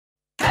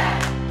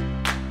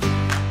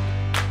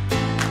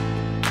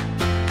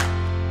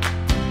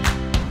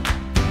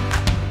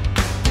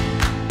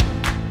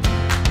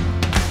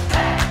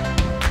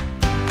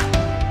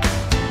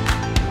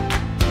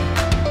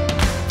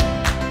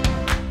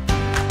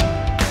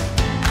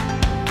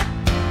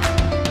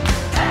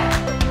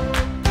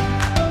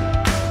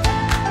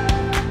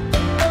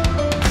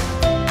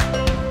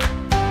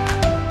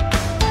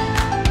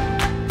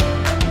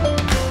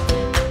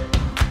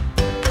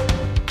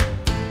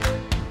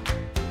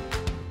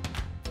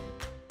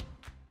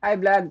Hi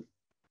vlog!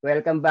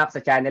 Welcome back sa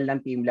channel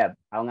ng TeamLav.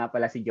 Ako nga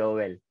pala si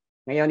Joel.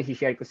 Ngayon,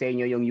 i-share ko sa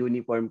inyo yung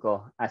uniform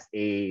ko as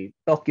a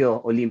Tokyo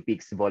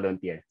Olympics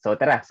volunteer. So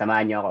tara,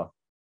 samahan niyo ako.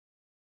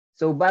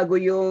 So bago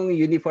yung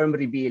uniform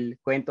reveal,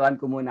 kwentuhan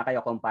ko muna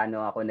kayo kung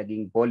paano ako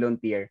naging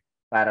volunteer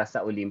para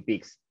sa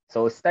Olympics.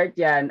 So start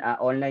yan,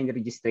 online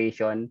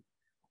registration.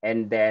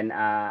 And then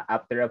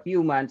after a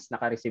few months,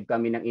 naka-receive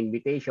kami ng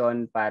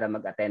invitation para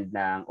mag-attend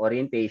ng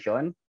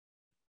orientation.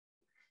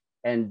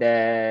 And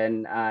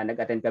then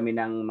nag-attend kami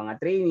ng mga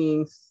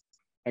trainings.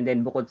 And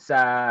then bukod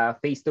sa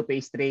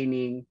face-to-face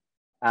training,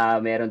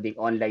 meron ding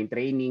online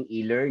training,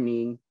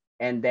 e-learning.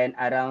 And then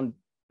around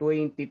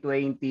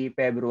 2020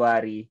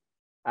 February,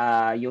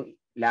 yung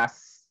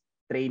last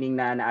training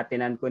na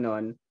na-attendan ko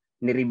noon,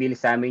 ni-reveal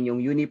sa amin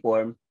yung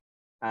uniform.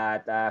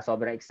 At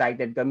sobrang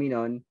excited kami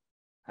noon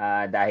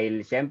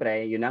dahil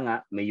syempre, yun na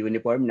nga, may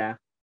uniform na.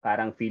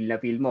 Parang feel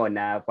mo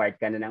na part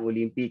ka na ng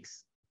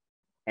Olympics.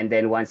 And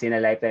then once in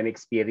a lifetime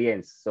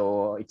experience.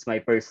 So it's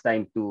my first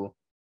time to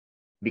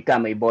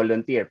become a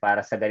volunteer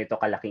para sa ganito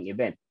kalaking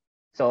event.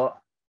 So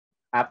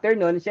after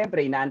nun,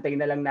 syempre, inaantay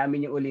na lang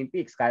namin yung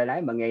Olympics. Kala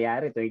namin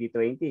mangyayari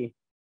 2020.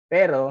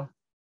 Pero,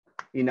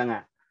 yun na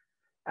nga.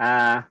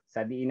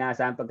 Sa di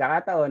inaasahang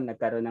pagkakataon,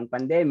 nagkaroon ng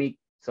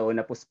pandemic. So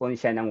napuspon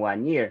siya ng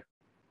 1 year.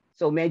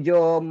 So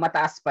medyo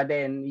mataas pa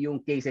din yung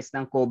cases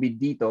ng COVID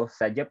dito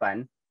sa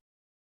Japan.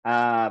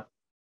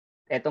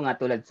 Ito nga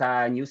tulad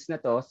sa news na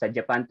to, sa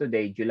Japan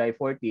today, July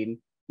 14,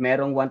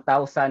 merong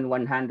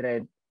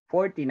 1,149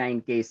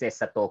 cases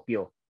sa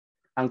Tokyo.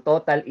 Ang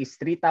total is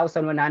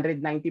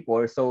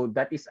 3,194, so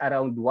that is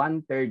around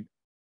 1/3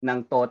 ng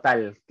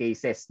total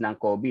cases ng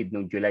COVID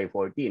noong July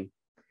 14.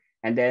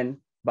 And then,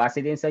 base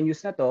din sa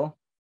news na to,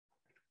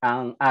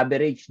 ang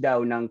average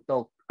daw ng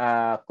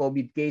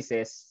COVID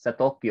cases sa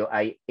Tokyo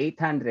ay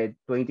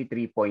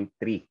 823.3.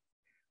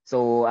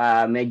 So,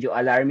 medyo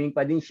alarming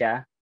pa din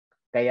siya.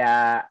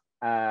 Kaya,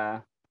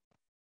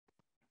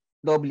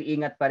 doble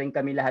ingat pa rin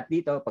kami lahat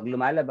dito. Pag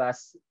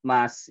lumalabas,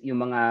 mas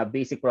yung mga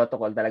basic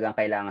protocol talagang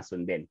kailangan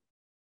sundin.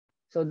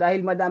 So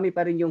dahil madami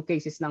pa rin yung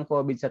cases ng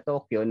COVID sa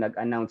Tokyo,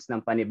 nag-announce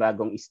ng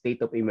panibagong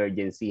state of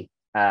emergency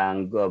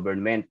ang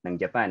government ng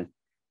Japan.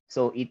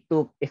 So it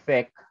took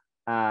effect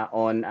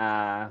on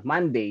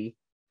Monday,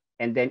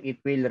 and then it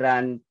will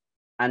run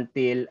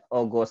until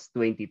August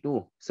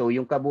 22. So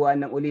yung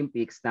kabuuan ng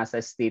Olympics,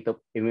 nasa state of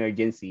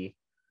emergency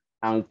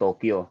ang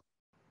Tokyo.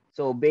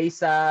 So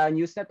based sa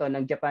news na to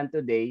ng Japan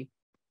Today,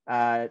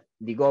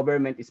 the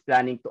government is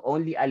planning to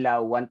only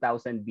allow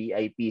 1,000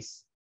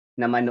 VIPs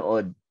na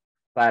manood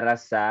para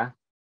sa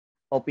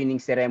opening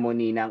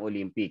ceremony ng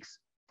Olympics.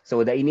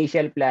 So the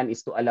initial plan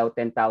is to allow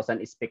 10,000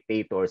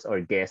 spectators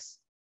or guests.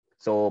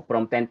 So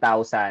from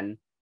 10,000,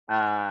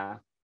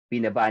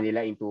 pinabaan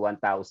nila into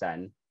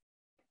 1,000.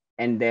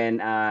 And then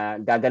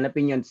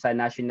gaganapin yun sa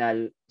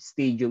National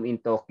Stadium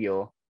in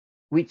Tokyo,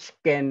 which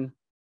can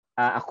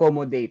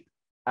accommodate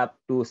up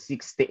to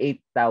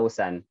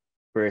 68,000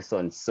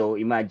 persons. So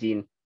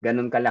imagine,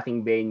 ganun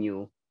kalaking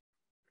venue,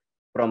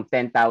 from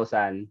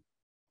 10,000,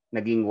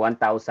 naging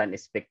 1,000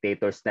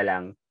 spectators na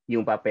lang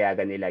yung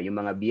papayagan nila. Yung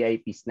mga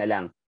VIPs na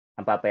lang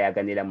ang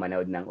papayagan nilang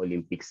manood ng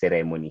Olympic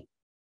ceremony.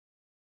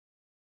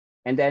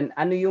 And then,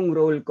 ano yung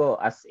role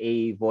ko as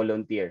a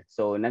volunteer?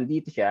 So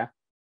nandito siya,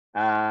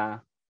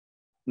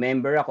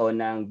 member ako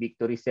ng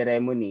Victory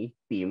Ceremony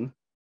team.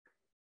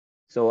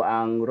 So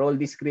ang role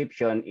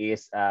description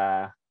is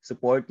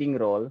supporting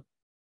role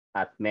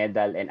at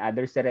medal and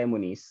other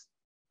ceremonies.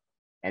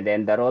 And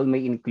then the role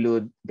may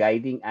include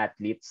guiding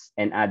athletes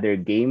and other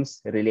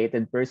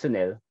games-related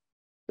personnel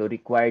to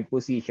required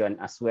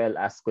position, as well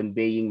as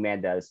conveying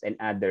medals and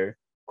other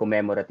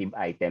commemorative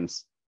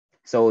items.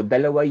 So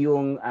dalawa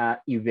yung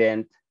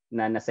event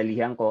na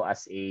nasalihan ko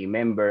as a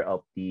member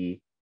of the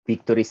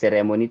Victory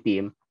Ceremony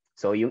team.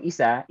 So yung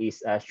isa is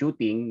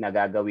shooting na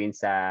gagawin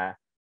sa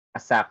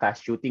Asaka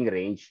Shooting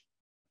Range.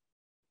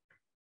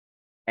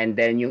 And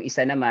then yung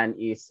isa naman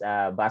is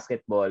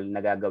basketball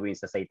na gagawin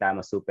sa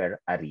Saitama Super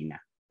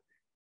Arena.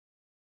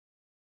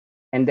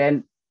 And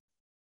then,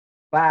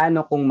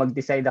 paano kung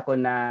mag-decide ako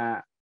na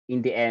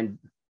in the end,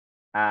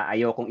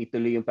 ayokong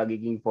ituloy yung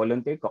pagiging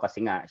volunteer ko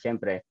kasi nga,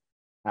 syempre,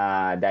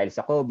 dahil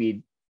sa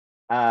COVID,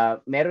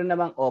 meron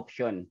namang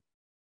option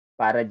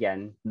para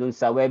dyan dun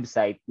sa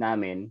website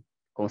namin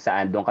kung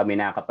saan doon kami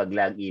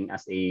nakakapag-login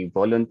as a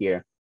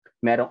volunteer.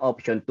 Merong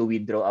option to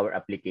withdraw our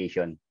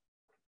application.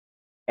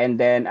 And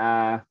then,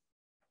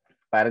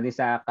 para din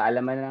sa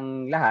kaalaman ng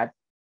lahat,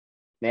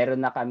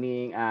 meron na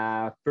kaming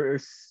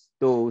first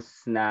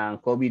dose ng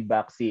COVID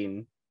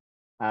vaccine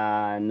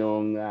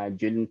noong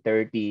June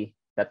 30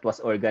 that was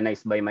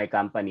organized by my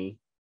company.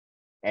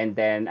 And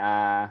then,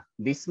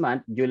 this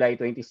month, July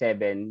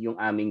 27, yung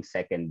aming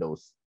second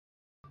dose.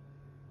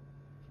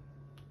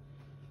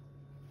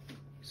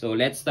 So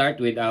let's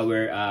start with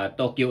our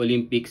Tokyo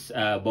Olympics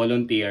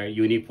volunteer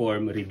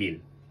uniform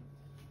reveal.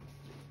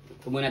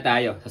 Muna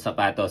tayo sa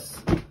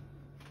sapatos.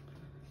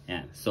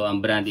 Yan. So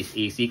ang brand is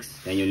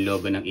A6. Yan yung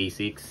logo ng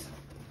A6.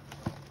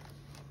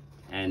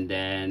 And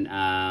then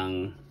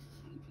ang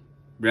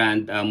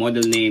Brand,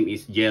 model name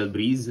is Gel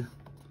Breeze.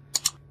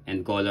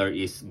 And color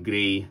is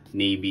gray,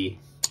 navy,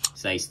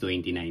 size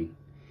 29.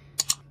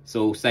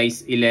 So,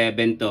 size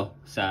 11 to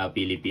sa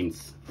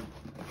Philippines.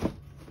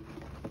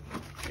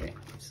 Okay,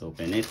 let's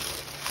open it.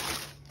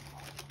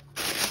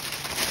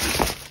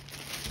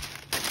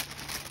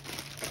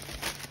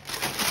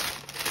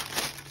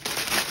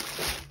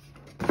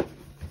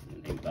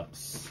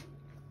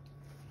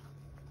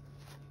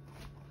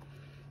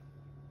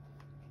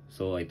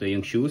 So, ito yung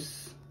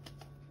shoes.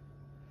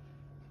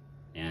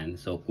 Ayan.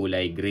 So,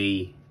 kulay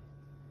gray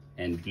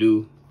and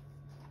blue.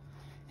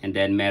 And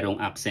then,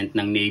 merong accent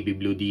ng navy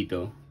blue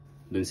dito.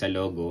 Dun sa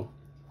logo.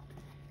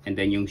 And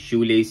then, yung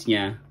shoelace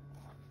niya,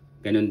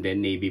 ganun din,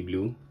 navy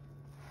blue.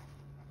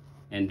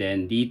 And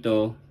then,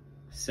 dito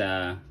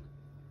sa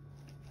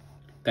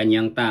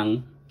kanyang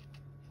tang,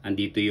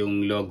 andito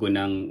yung logo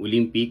ng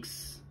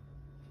Olympics.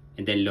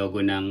 And then,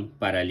 logo ng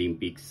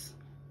Paralympics.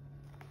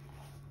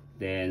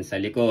 Then, sa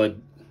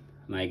likod,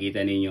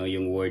 makikita ninyo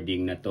yung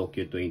wording na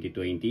Tokyo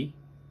 2020.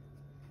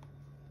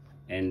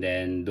 And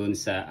then, dun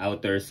sa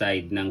outer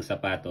side ng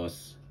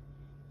sapatos,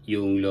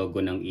 yung logo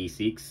ng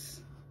A6.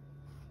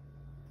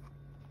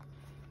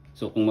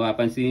 So, kung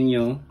mapapansin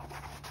nyo,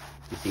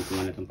 isin ko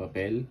muna itong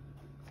papel.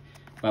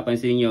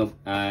 Mapapansin nyo,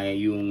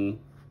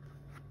 yung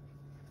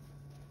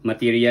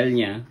material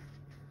niya,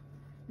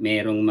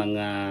 merong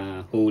mga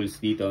holes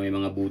dito, may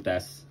mga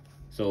butas.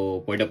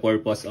 So, for the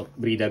purpose of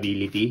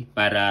breathability,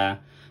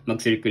 para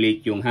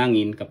mag-circulate yung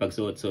hangin kapag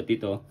suot-suot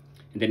ito.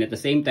 And then at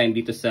the same time,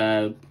 dito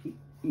sa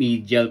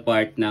medial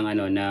part ng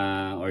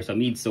or sa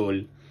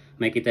midsole,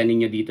 makikita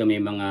ninyo dito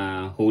may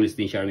mga holes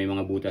din siya, may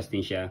mga butas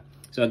din siya.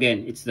 So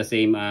again, it's the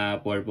same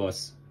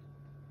purpose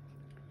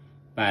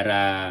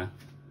para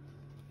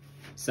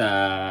sa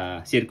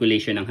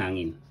circulation ng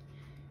hangin.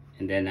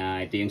 And then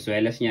ito yung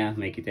swelas niya,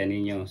 makikita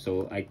ninyo.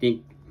 So I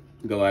think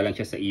gawa lang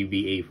siya sa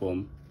EVA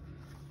foam.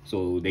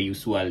 So the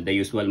usual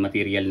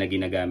material na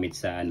ginagamit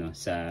sa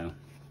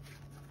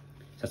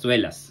sa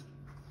swelas.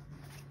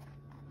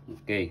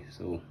 Okay,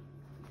 so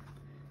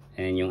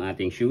and yung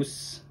ating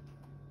shoes.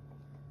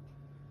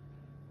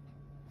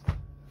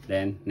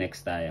 Then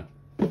next tayo.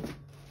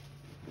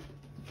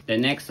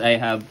 Then next I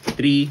have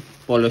 3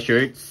 polo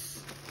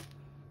shirts.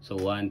 So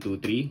 1, 2,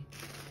 3.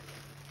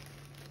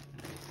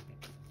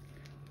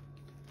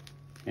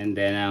 And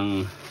then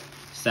ang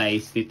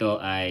size nito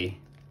ay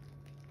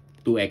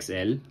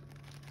 2XL.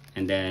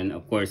 And then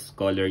of course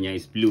color niya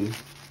is blue.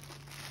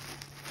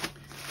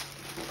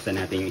 Buksan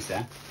natin yung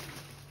isa.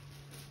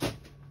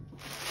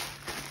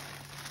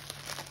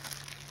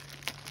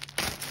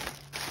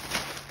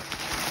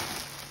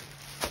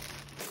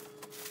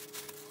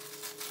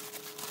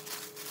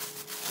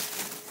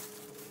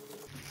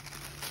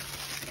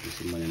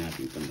 Ayusin muna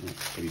natin itong mga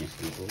papel niya sa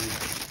loob.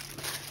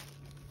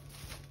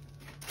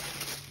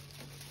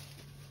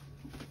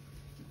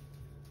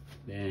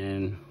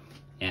 Then,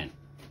 yan.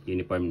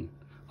 Uniform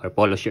or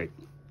polo shirt.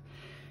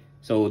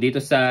 So, dito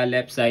sa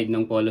left side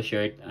ng polo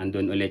shirt,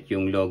 andun ulit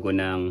yung logo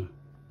ng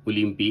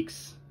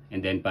Olympics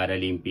and then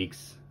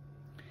Paralympics.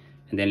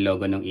 And then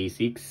logo ng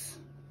A6.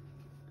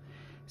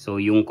 So,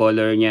 yung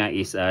color niya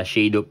is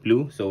shade of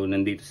blue. So,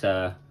 nandito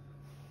sa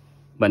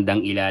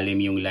bandang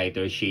ilalim yung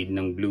lighter shade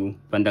ng blue.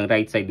 Bandang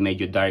right side,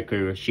 medyo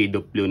darker shade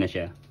of blue na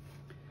siya.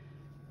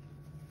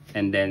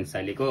 And then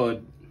sa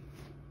likod,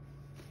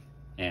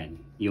 ayan,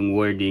 yung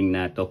wording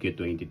na Tokyo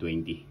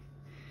 2020.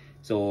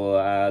 So,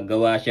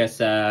 gawa siya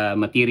sa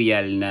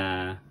material na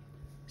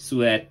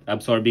sweat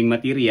absorbing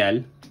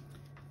material,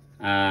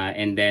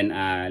 and then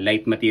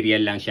light material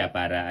lang siya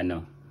para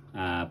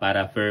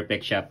para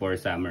perfect siya for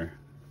summer.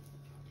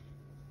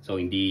 So,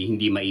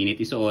 hindi mainit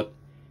isuot,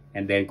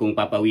 and then kung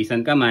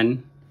papawisan ka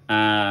man,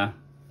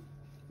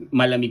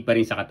 malamig pa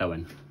rin sa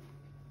katawan.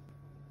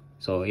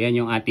 So, yan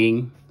yung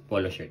ating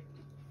polo shirt.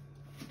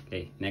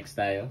 Okay, next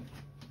tayo.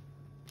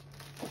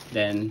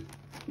 Then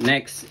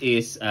next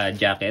is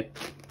jacket.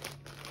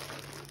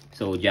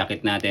 So,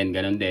 jacket natin,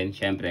 ganun din.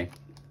 Syempre,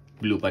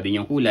 blue pa din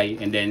yung kulay.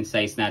 And then,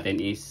 size natin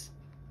is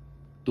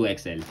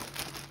 2XL.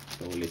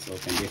 So, let's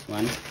open this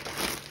one.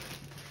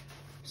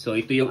 So,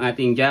 ito yung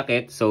ating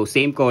jacket. So,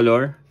 same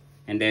color.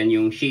 And then,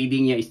 yung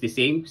shading niya is the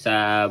same.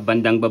 Sa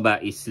bandang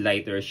baba is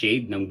lighter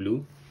shade ng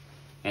blue.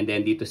 And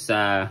then, dito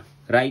sa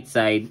right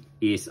side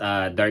is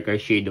darker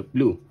shade of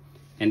blue.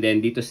 And then,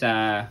 dito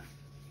sa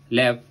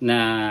left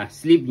na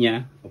sleeve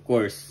niya, of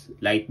course,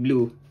 light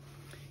blue.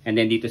 And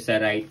then, dito sa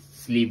right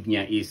sleeve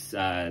niya is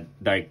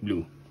dark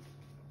blue.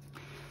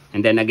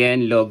 And then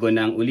again, logo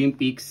ng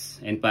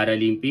Olympics and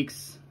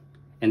Paralympics.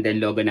 And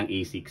then logo ng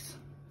A6.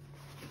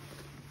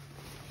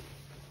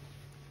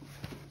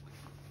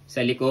 Sa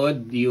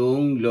likod,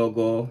 yung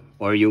logo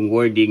or yung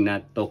wording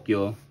na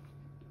Tokyo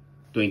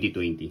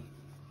 2020.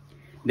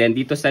 Then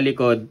dito sa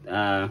likod,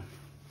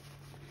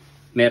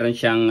 meron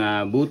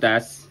siyang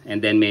butas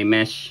and then may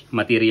mesh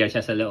material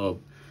siya sa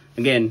loob.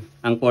 Again,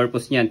 ang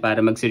purpose niyan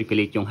para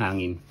mag-circulate yung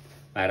hangin.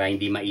 Para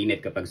hindi mainit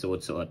kapag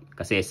suot-suot.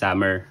 Kasi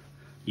summer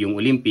yung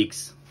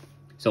Olympics.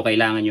 So,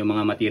 kailangan yung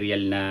mga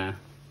material na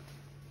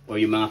or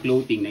yung mga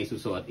clothing na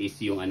isusuot is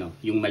yung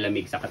yung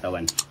malamig sa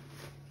katawan.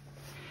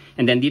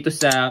 And then dito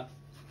sa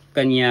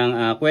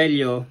kanyang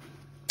kwelyo,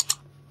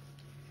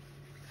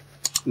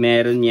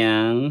 meron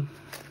niyang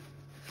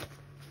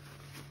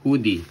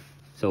hoodie.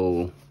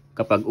 So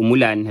kapag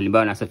umulan,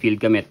 halimbawa nasa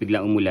field kami at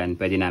biglang umulan,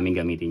 pwede namin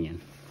gamitin yan.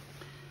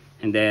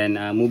 And then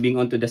moving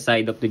on to the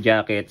side of the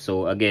jacket,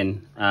 so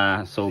again,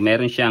 so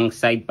meron siyang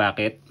side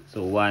pocket.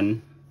 So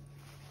one,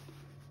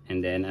 and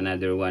then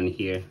another one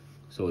here.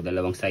 So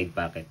dalawang side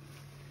pocket.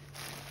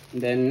 And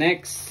then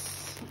next,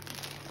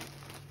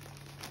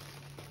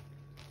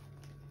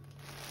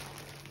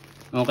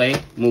 okay,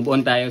 move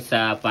on tayo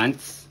sa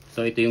pants.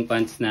 So ito yung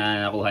pants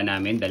na nakuha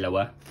namin,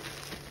 dalawa.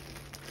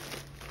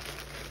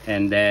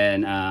 And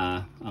then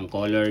ang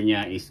color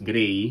niya is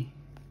gray.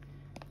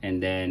 And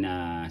then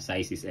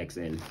size is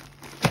XL.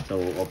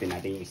 So open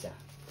natin yung isa.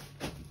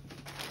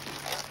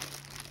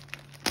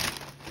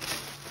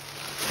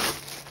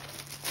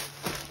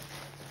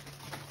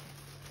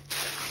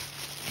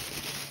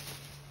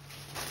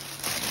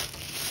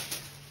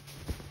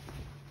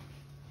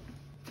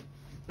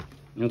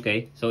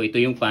 Okay, so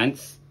ito yung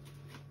pants.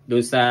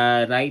 Doon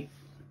sa right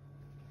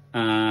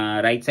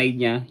side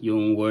niya,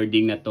 yung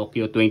wording na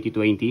Tokyo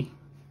 2020.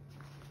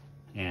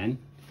 Ayan.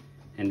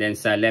 And then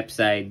sa left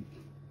side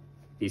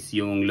is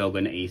yung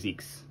logo na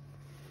A6.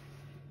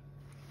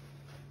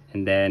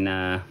 And then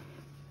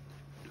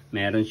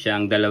meron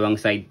siyang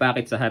dalawang side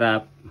pocket sa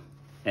harap,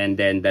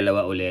 and then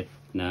dalawa ulit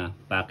na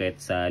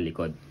pocket sa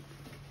likod.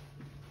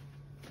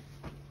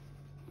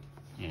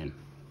 Ayan.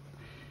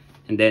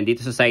 And then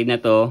dito sa side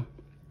na to,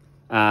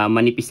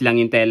 manipis lang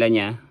yung tela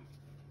niya.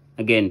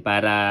 Again,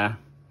 para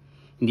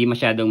hindi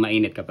masyadong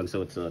mainit kapag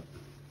suot-suot.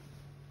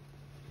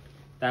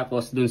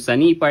 Tapos dun sa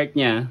knee part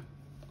niya,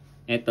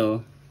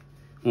 ito,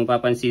 kung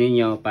papansin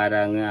niyo,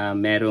 parang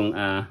merong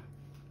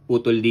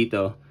putol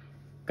dito.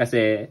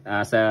 Kasi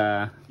sa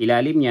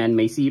ilalim niyan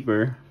may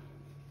zipper.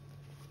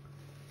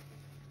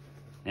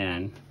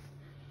 Ayan.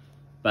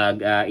 Pag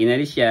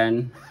inalis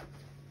yan,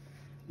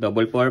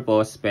 double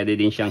purpose, pwede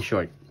din siyang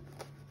short.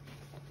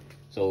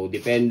 So,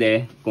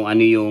 depende kung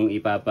ano yung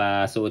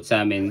ipapasuot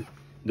sa amin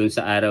dun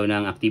sa araw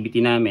ng activity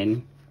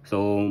namin.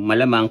 So,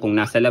 malamang kung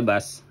nasa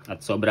labas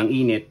at sobrang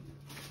init,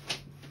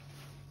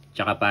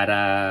 tsaka para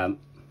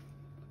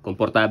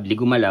komportable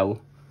gumalaw,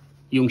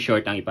 yung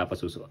short ang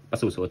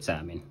ipapasusuot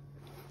sa amin.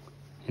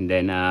 And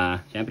then,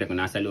 syempre,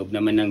 kung nasa loob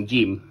naman ng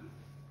gym,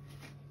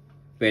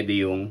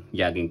 pwede yung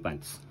jogging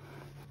pants.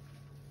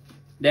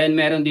 Then,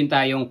 meron din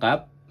tayong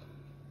cap.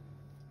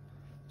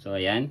 So,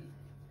 ayan.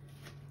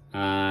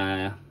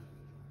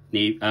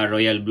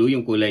 Royal blue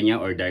yung kulay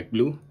niya or dark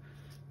blue.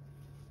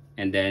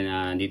 And then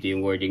dito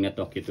yung wording na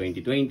Tokyo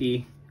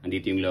 2020.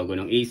 Andito yung logo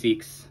ng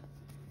A6.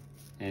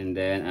 And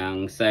then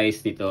ang size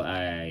nito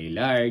ay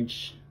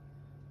large.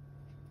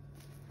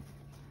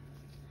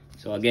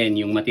 So again,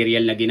 yung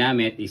material na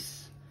ginamit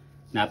is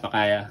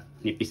napaka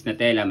nipis na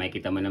tela.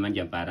 Makikita mo naman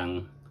dyan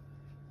parang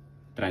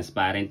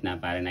transparent na,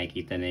 para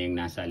nakikita na yung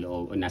nasa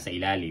loob o nasa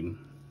ilalim.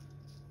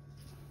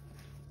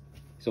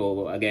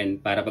 So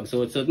again, para pag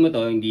suot-suot mo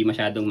to, hindi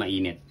masyadong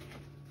mainit.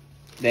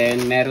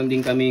 Then meron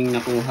din kaming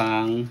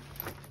nakuhang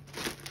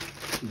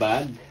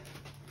bag.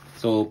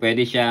 So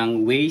pwede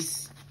siyang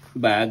waist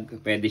bag,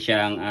 pwede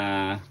siyang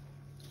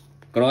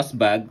cross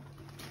bag.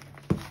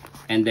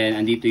 And then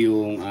andito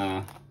yung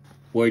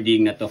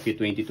wording na Tokyo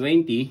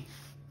 2020.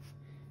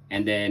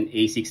 And then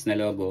A6 na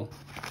logo.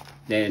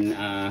 Then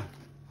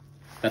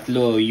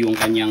tatlo yung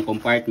kanyang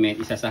compartment,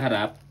 isa sa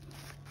harap.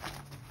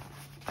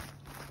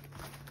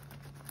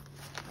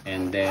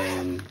 And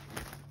then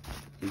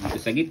dito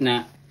sa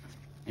gitna.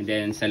 And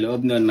then sa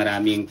loob nun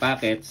maraming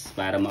pockets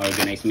para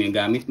ma-organize mo yung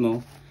gamit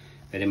mo.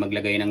 Pwede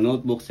maglagay ng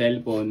notebook,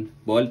 cellphone,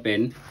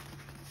 ballpen,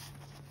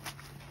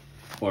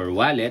 or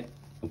wallet,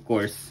 of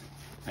course.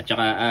 At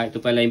saka ito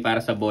pala yung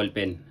para sa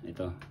ballpen.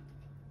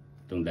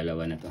 Itong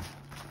dalawa na to.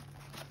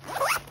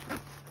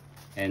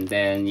 And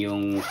then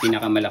yung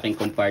pinakamalaking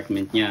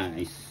compartment niya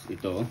is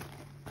ito.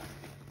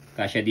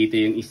 Kasya dito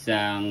yung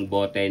isang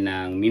bote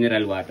ng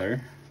mineral water.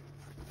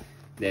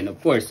 Then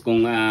of course,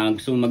 kung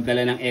gusto mo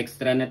magdala ng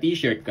extra na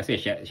t-shirt, kasi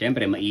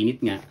syempre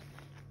mainit nga,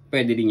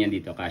 pwede din yan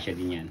dito, kasya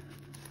din yan.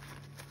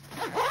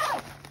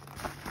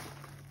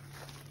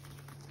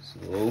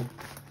 So,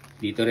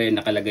 dito rin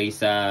nakalagay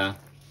sa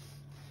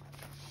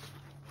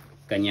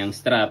kanyang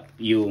strap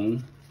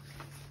yung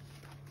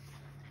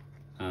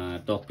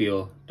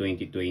Tokyo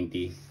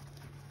 2020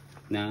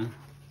 na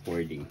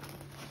wording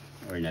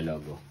or na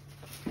logo.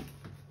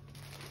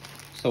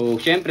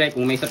 So, syempre,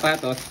 kung may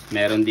sapatos,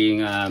 meron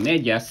ding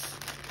medyas.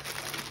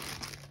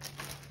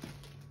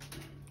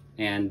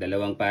 Ayan,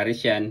 dalawang pares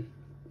yan.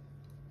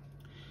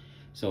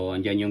 So,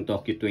 andyan yung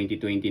Tokyo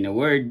 2020 na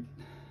word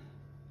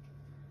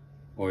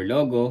or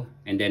logo.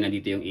 And then,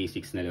 nandito yung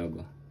A6 na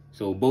logo.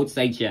 So, both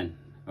sides yan.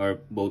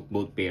 Or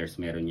both pairs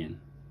meron yan.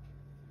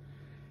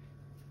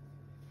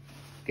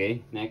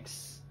 Okay,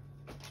 next.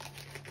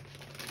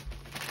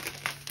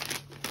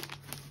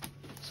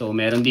 So,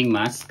 meron ding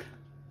mask.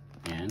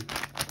 Ayan.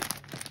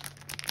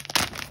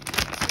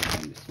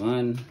 This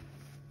one.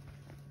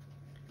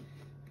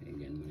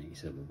 Lagyan mo na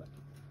isa baba.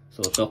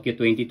 So, Tokyo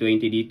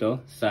 2020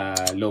 dito sa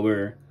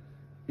lower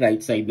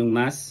right side ng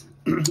mask.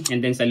 And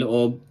then sa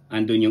loob,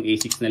 andun yung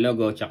A6 na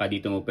logo, tsaka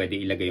dito mo pwede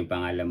ilagay yung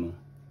pangalan mo.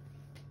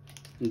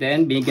 And then,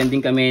 binigyan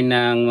din kami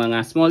ng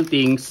mga small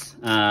things.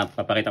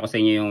 Papakita ko sa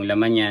inyo yung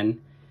laman yan.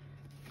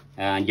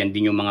 Andyan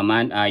din yung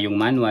mga yung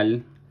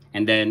manual.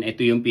 And then,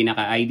 ito yung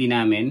pinaka-ID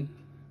namin.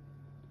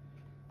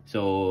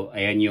 So,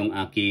 ayan yung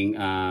aking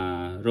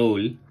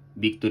role,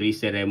 Victory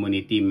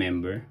Ceremony Team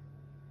Member.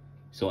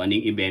 So,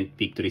 anong event?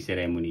 Victory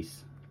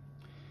Ceremonies.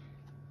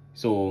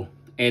 So,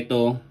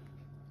 ito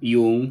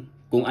yung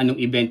kung anong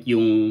event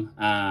yung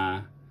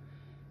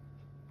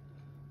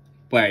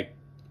part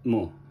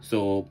mo.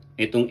 So,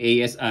 itong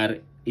ASR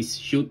is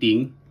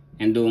shooting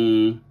and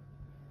yung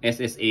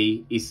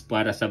SSA is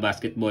para sa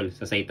basketball.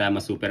 Sa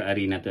Saitama Super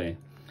Arena to eh.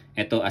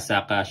 Ito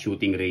Asaka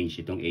Shooting Range,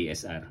 itong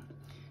ASR.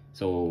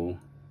 So,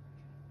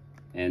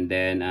 and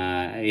then,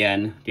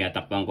 ayan,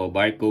 tinatakpan ko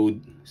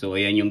barcode. So,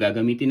 ayan yung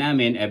gagamitin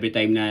namin every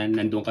time na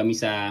nandun kami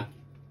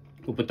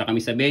pupunta kami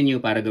sa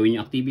venue para gawin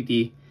yung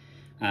activity.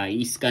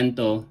 I-scan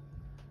to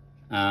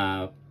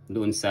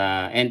doon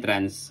sa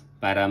entrance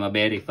para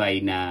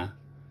ma-verify na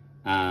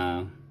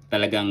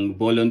talagang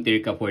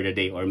volunteer ka for the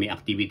day or may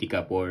activity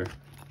ka for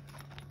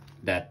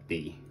that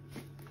day.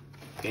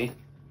 Okay?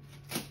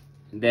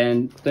 And then,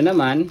 ito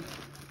naman,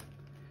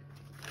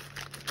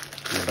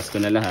 labas ko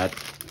na lahat.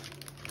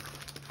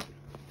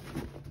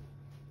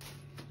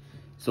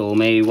 So,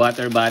 may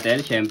water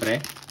bottle,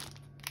 syempre.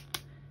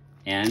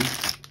 Ayan.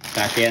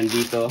 Kasi yan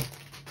dito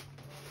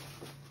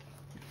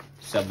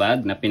sa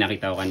bag na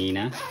pinakita ko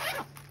kanina.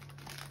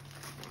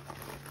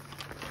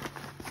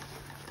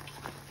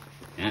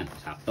 Ayan,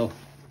 sakto.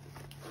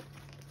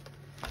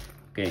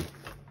 Okay.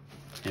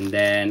 And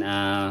then,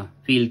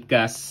 field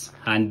cast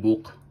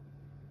handbook.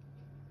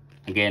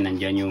 Again,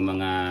 nandyan yung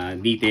mga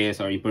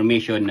details or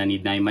information na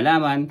need na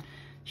malaman.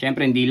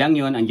 Syempre, hindi lang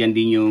yun. Andyan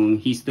din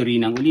yung history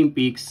ng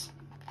Olympics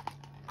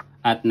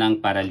at ng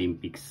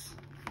Paralympics.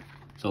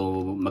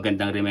 So,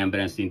 magandang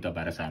remembrance din to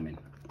para sa amin.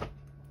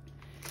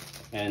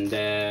 And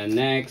then,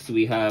 next,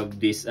 we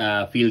have this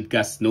field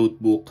cast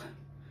notebook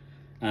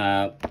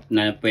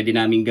na pwede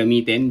namin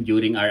gamitin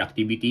during our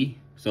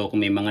activity. So, kung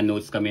may mga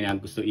notes kami na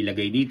gusto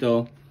ilagay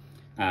dito,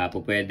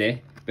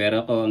 pwede.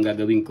 Pero ako, ang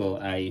gagawin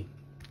ko ay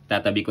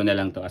tatabi ko na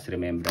lang to as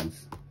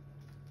remembrance.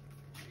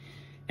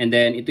 And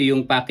then, ito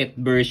yung packet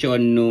version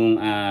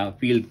nung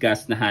field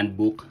cast na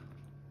handbook.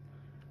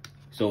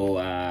 So,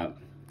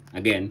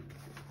 again,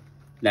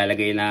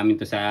 lalagay namin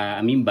to sa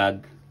aming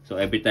bag.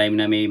 So, every time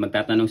na may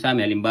magtatanong sa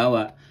amin,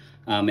 halimbawa,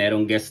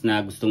 merong guest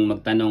na gustong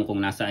magtanong kung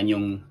nasaan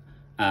yung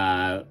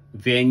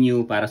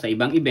venue para sa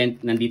ibang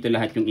event, nandito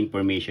lahat yung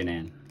information na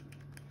yan.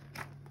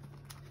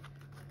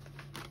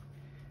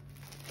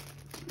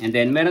 And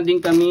then, meron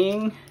din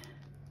kaming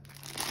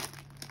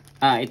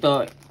ito,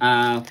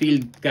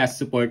 field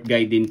cast support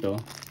guide din to.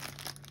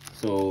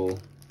 So,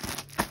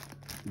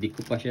 di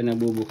ko pa siya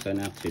nabubuksan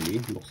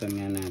actually. Buksan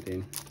nga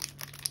natin.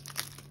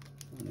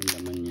 Ano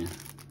laman niya?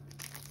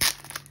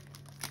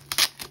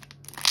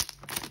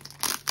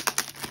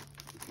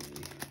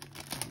 Okay.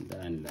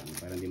 Daan lang,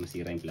 para hindi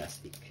masira yung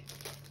plastic.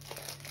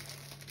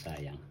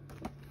 Sayang.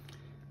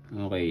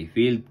 Okay,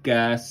 field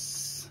cast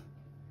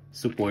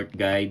support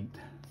guide.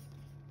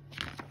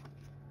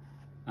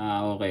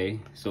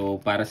 Okay,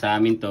 so para sa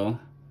amin to,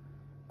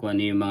 kung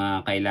ano yung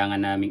mga kailangan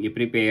naming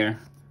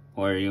i-prepare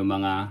or yung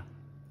mga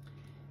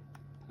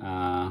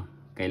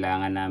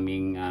kailangan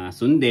naming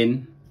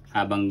sundin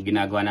habang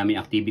ginagawa namin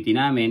activity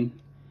namin.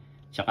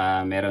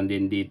 Tsaka meron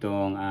din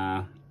ditong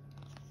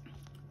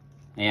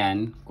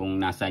ayan, kung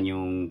nasaan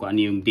yung, kung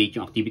ano yung date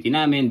yung activity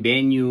namin,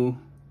 venue,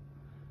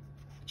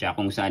 tsaka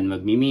kung saan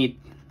magmi-meet.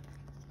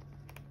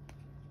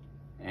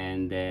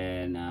 And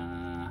then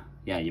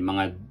yeah, yung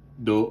mga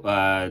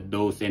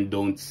do's and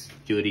don'ts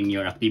during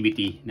your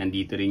activity,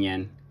 nandito rin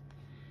yan.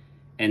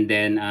 And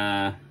then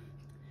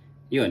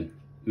yun,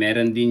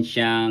 meron din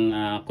siyang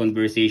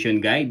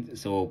conversation guide.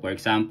 So for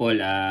example,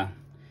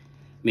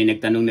 may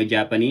nagtanong na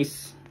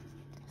Japanese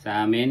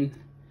sa amin.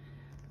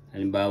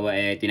 Halimbawa,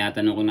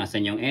 tinatanong kung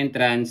nasan yung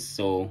entrance.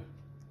 So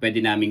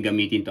pwede namin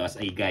gamitin to as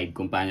a guide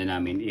kung paano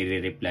namin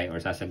i-reply or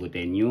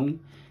sasagutin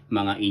yung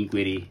mga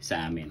inquiry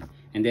sa amin.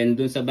 And then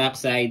dun sa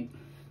backside,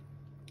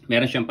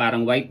 meron siyang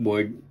parang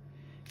whiteboard.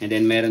 And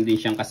then meron din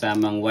siyang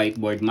kasamang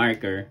whiteboard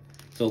marker.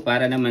 So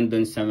para naman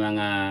dun sa mga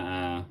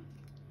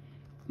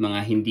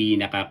hindi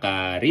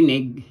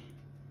nakakarinig,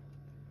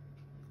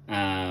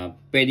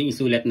 pwedeng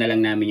isulat na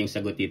lang namin yung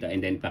sagot dito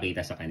and then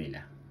pakita sa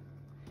kanila.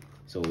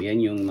 So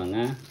yan yung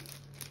mga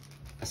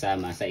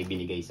kasama sa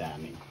ibinigay sa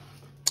amin.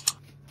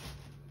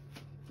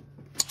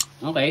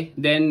 Okay,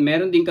 then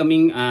meron din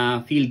kaming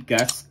field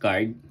cast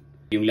card.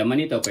 Yung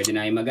laman nito pwede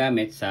na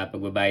magamit sa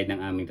pagbabayad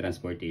ng aming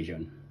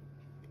transportation.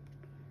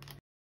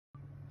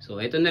 So,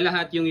 ito na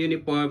lahat yung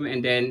uniform and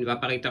then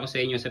papakita ko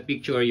sa inyo sa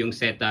picture yung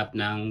setup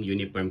ng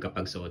uniform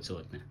kapag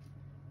suot-suot na.